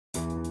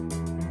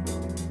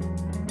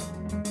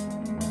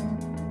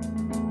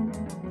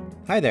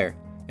Hi there!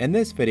 In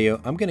this video,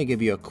 I'm going to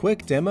give you a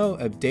quick demo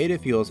of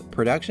Datafuel's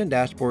Production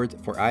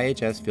Dashboards for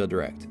IHS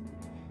FieldDIRECT.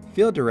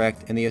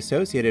 FieldDIRECT and the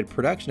associated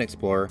Production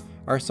Explorer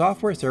are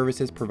software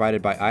services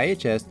provided by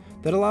IHS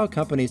that allow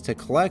companies to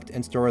collect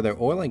and store their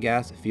oil and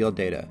gas field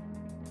data.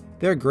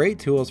 They're great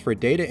tools for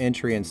data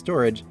entry and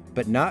storage,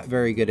 but not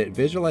very good at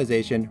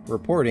visualization,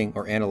 reporting,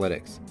 or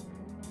analytics.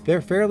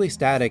 They're fairly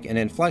static and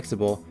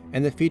inflexible,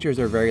 and the features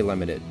are very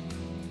limited.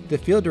 The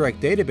FieldDIRECT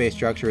database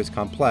structure is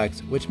complex,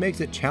 which makes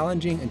it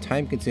challenging and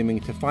time-consuming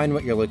to find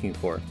what you're looking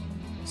for.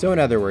 So in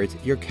other words,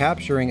 you're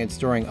capturing and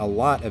storing a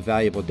lot of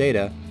valuable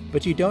data,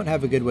 but you don't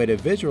have a good way to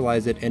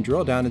visualize it and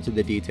drill down into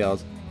the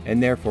details,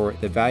 and therefore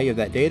the value of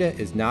that data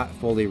is not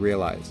fully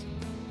realized.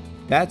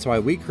 That's why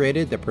we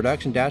created the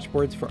production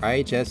dashboards for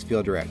IHS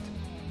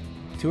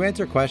FieldDIRECT. To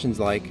answer questions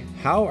like,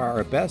 how are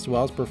our best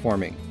wells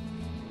performing?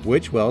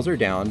 Which wells are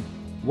down?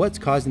 What's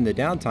causing the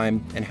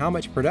downtime? And how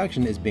much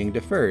production is being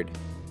deferred?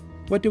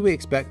 What do we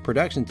expect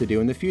production to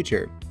do in the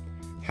future?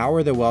 How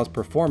are the wells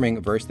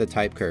performing versus the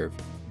type curve?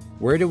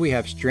 Where do we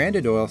have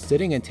stranded oil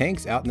sitting in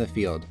tanks out in the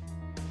field?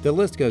 The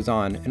list goes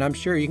on, and I'm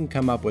sure you can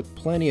come up with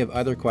plenty of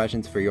other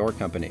questions for your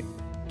company.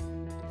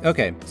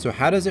 Okay, so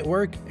how does it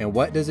work and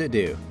what does it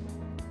do?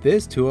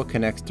 This tool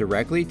connects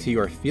directly to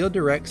your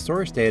FieldDIRECT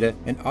source data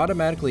and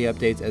automatically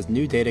updates as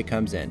new data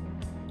comes in.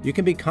 You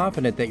can be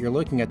confident that you're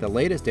looking at the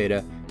latest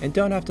data and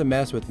don't have to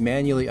mess with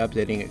manually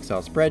updating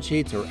Excel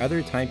spreadsheets or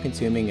other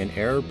time-consuming and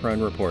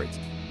error-prone reports.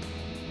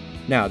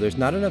 Now, there's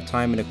not enough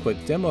time in a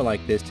quick demo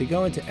like this to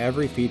go into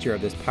every feature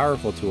of this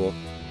powerful tool,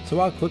 so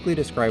I'll quickly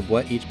describe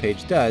what each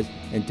page does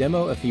and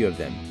demo a few of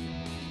them.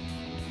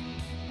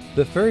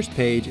 The first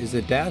page is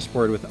a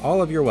dashboard with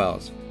all of your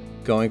wells.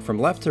 Going from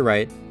left to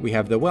right, we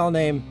have the well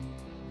name,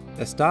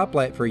 a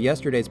stoplight for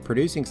yesterday's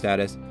producing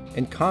status,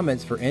 and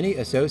comments for any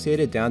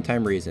associated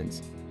downtime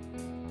reasons.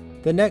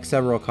 The next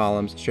several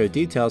columns show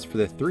details for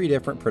the 3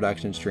 different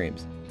production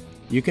streams.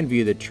 You can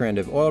view the trend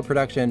of oil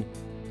production,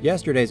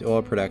 yesterday's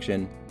oil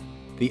production,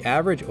 the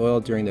average oil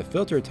during the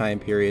filter time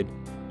period,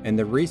 and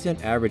the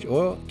recent average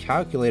oil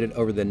calculated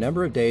over the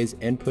number of days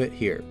input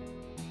here.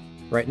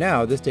 Right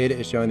now, this data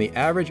is showing the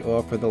average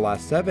oil for the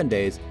last 7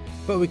 days,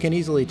 but we can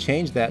easily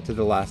change that to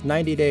the last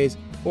 90 days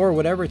or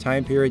whatever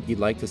time period you'd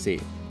like to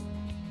see.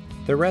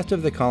 The rest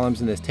of the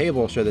columns in this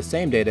table show the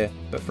same data,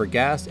 but for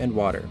gas and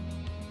water.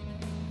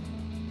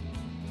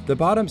 The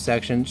bottom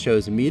section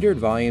shows metered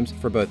volumes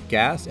for both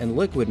gas and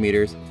liquid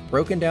meters,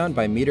 broken down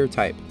by meter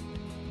type.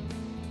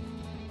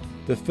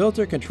 The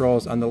filter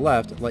controls on the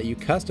left let you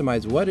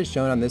customize what is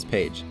shown on this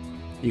page.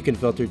 You can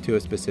filter to a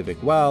specific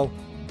well,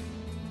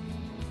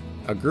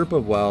 a group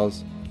of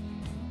wells,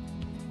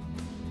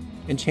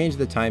 and change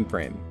the time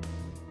frame.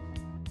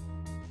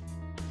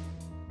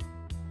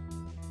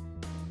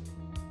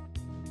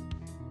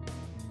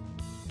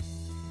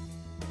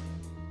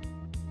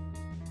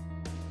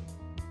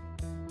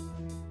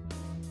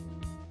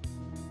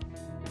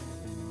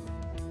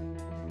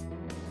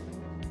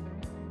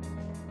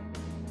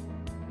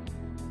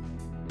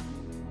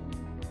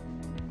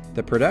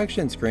 The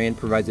production screen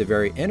provides a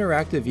very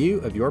interactive view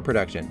of your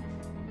production.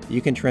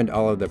 You can trend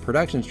all of the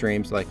production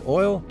streams like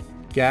oil,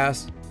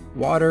 gas,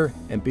 water,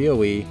 and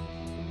BOE,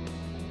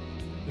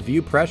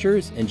 view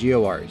pressures and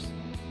GORs.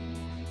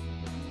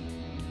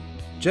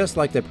 Just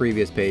like the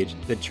previous page,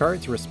 the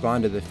charts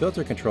respond to the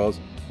filter controls,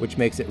 which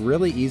makes it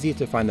really easy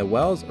to find the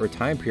wells or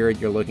time period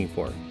you're looking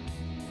for.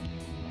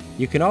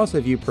 You can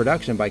also view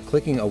production by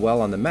clicking a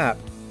well on the map,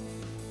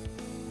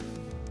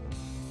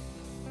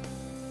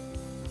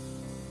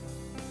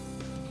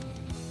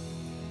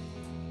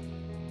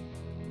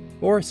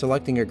 or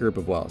selecting a group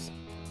of wells.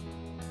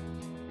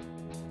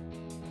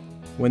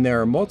 When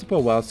there are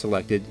multiple wells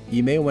selected,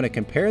 you may want to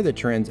compare the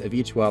trends of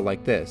each well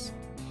like this,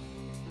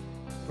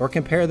 or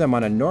compare them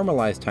on a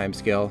normalized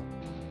timescale,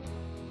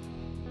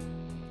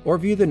 or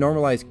view the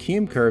normalized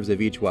cum curves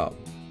of each well.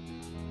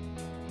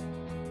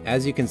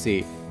 As you can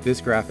see,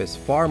 this graph is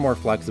far more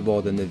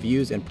flexible than the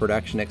views in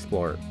Production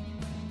Explorer.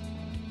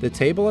 The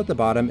table at the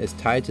bottom is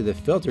tied to the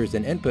filters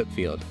and input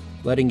field,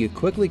 letting you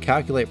quickly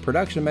calculate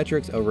production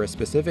metrics over a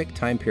specific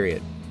time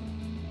period.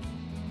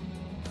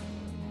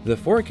 The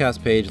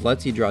forecast page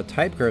lets you draw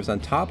type curves on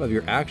top of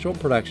your actual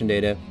production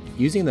data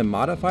using the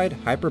modified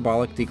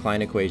hyperbolic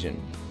decline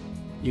equation.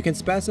 You can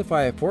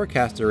specify a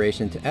forecast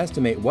duration to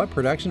estimate what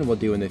production will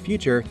do in the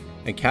future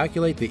and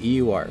calculate the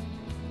EUR.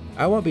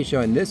 I won't be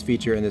showing this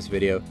feature in this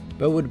video,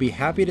 but would be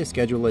happy to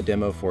schedule a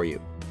demo for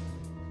you.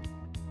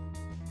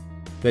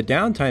 The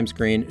downtime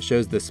screen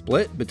shows the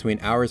split between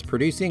hours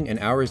producing and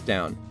hours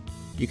down.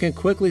 You can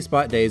quickly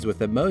spot days with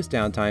the most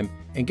downtime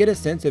and get a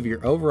sense of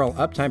your overall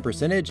uptime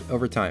percentage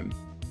over time.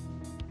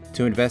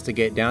 To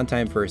investigate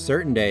downtime for a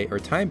certain day or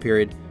time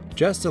period,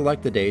 just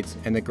select the dates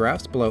and the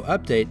graphs below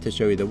update to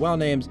show you the well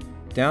names,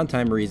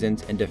 downtime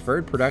reasons, and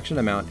deferred production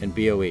amount in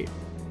BOE.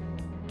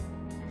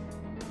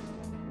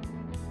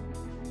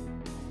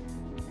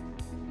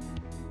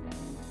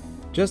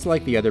 Just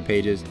like the other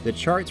pages, the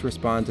charts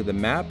respond to the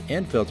map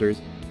and filters,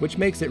 which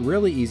makes it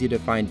really easy to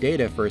find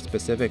data for a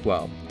specific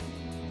well.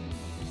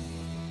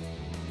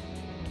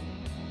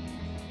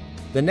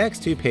 The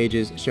next two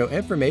pages show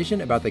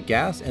information about the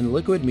gas and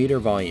liquid meter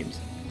volumes.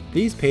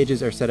 These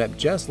pages are set up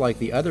just like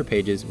the other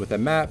pages with a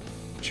map,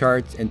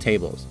 charts, and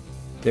tables.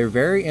 They're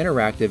very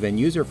interactive and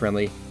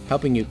user-friendly,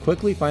 helping you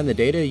quickly find the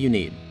data you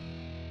need.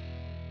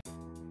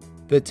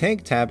 The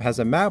Tank tab has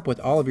a map with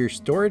all of your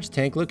storage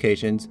tank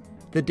locations,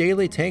 the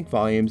daily tank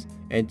volumes,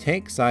 and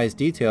tank size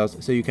details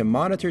so you can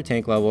monitor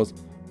tank levels,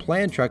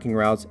 plan trucking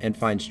routes, and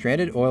find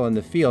stranded oil in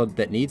the field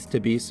that needs to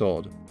be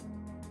sold.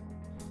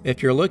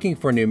 If you're looking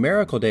for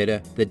numerical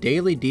data, the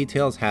Daily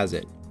Details has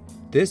it.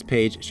 This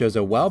page shows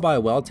a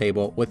well-by-well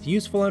table with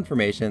useful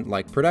information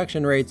like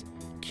production rates,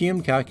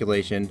 cum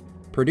calculation,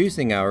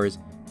 producing hours,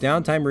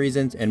 downtime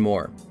reasons, and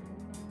more.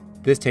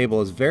 This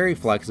table is very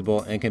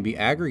flexible and can be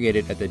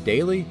aggregated at the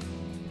daily,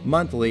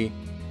 monthly,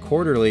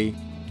 quarterly,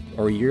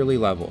 or yearly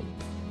level.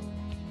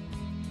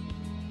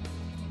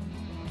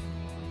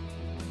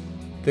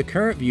 The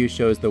current view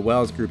shows the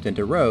wells grouped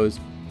into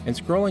rows, and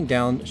scrolling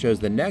down shows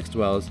the next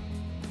wells.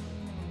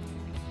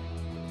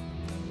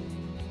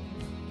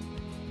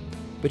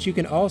 But you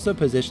can also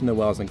position the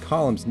wells in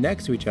columns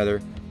next to each other,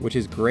 which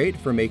is great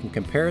for making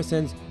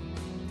comparisons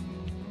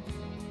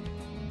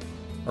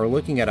or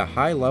looking at a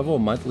high-level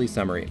monthly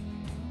summary.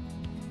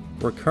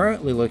 We're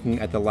currently looking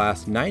at the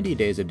last 90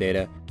 days of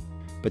data,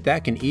 but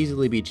that can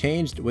easily be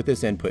changed with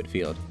this input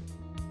field.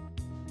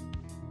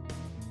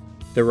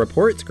 The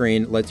report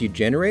screen lets you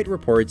generate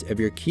reports of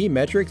your key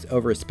metrics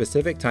over a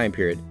specific time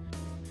period.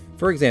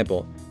 For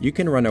example, you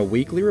can run a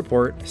weekly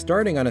report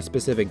starting on a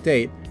specific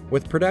date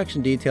with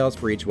production details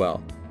for each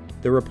well.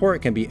 The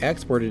report can be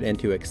exported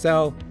into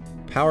Excel,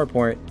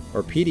 PowerPoint,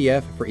 or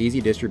PDF for easy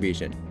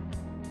distribution.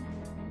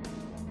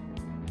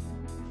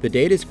 The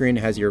data screen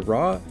has your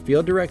raw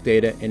FieldDIRECT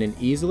data in an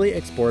easily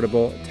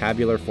exportable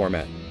tabular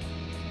format.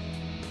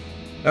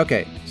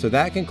 Okay, so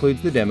that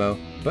concludes the demo,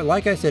 but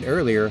like I said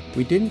earlier,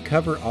 we didn't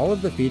cover all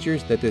of the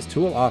features that this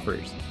tool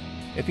offers.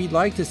 If you'd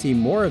like to see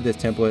more of this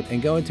template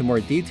and go into more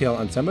detail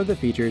on some of the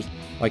features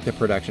like the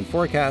production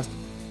forecast,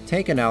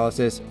 tank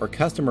analysis, or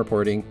custom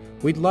reporting,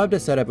 we'd love to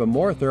set up a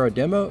more thorough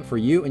demo for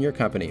you and your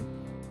company.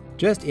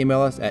 Just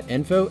email us at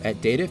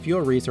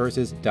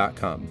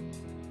info@datafuelresources.com.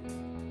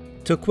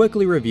 To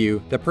quickly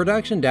review, the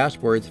production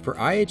dashboards for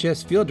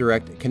IHS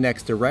FieldDIRECT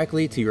connects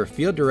directly to your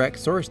FieldDIRECT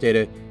source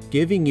data,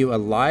 giving you a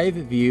live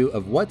view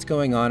of what's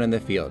going on in the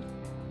field.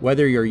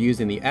 Whether you're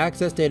using the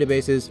Access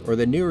databases or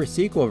the newer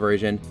SQL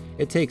version,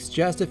 it takes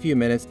just a few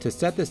minutes to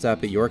set this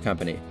up at your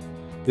company.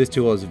 This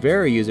tool is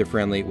very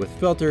user-friendly with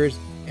filters,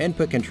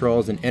 input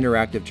controls, and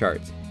interactive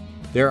charts.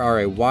 There are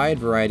a wide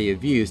variety of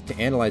views to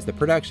analyze the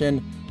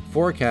production,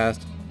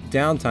 forecast,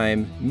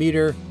 downtime,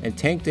 meter, and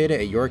tank data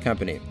at your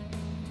company.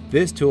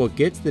 This tool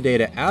gets the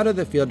data out of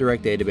the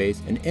FieldDIRECT database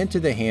and into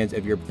the hands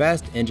of your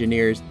best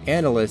engineers,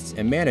 analysts,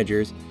 and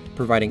managers,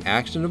 providing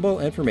actionable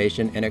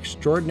information and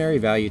extraordinary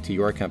value to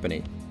your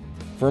company.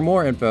 For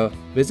more info,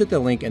 visit the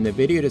link in the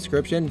video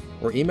description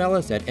or email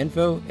us at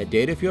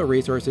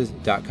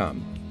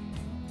info@datafuelresources.com.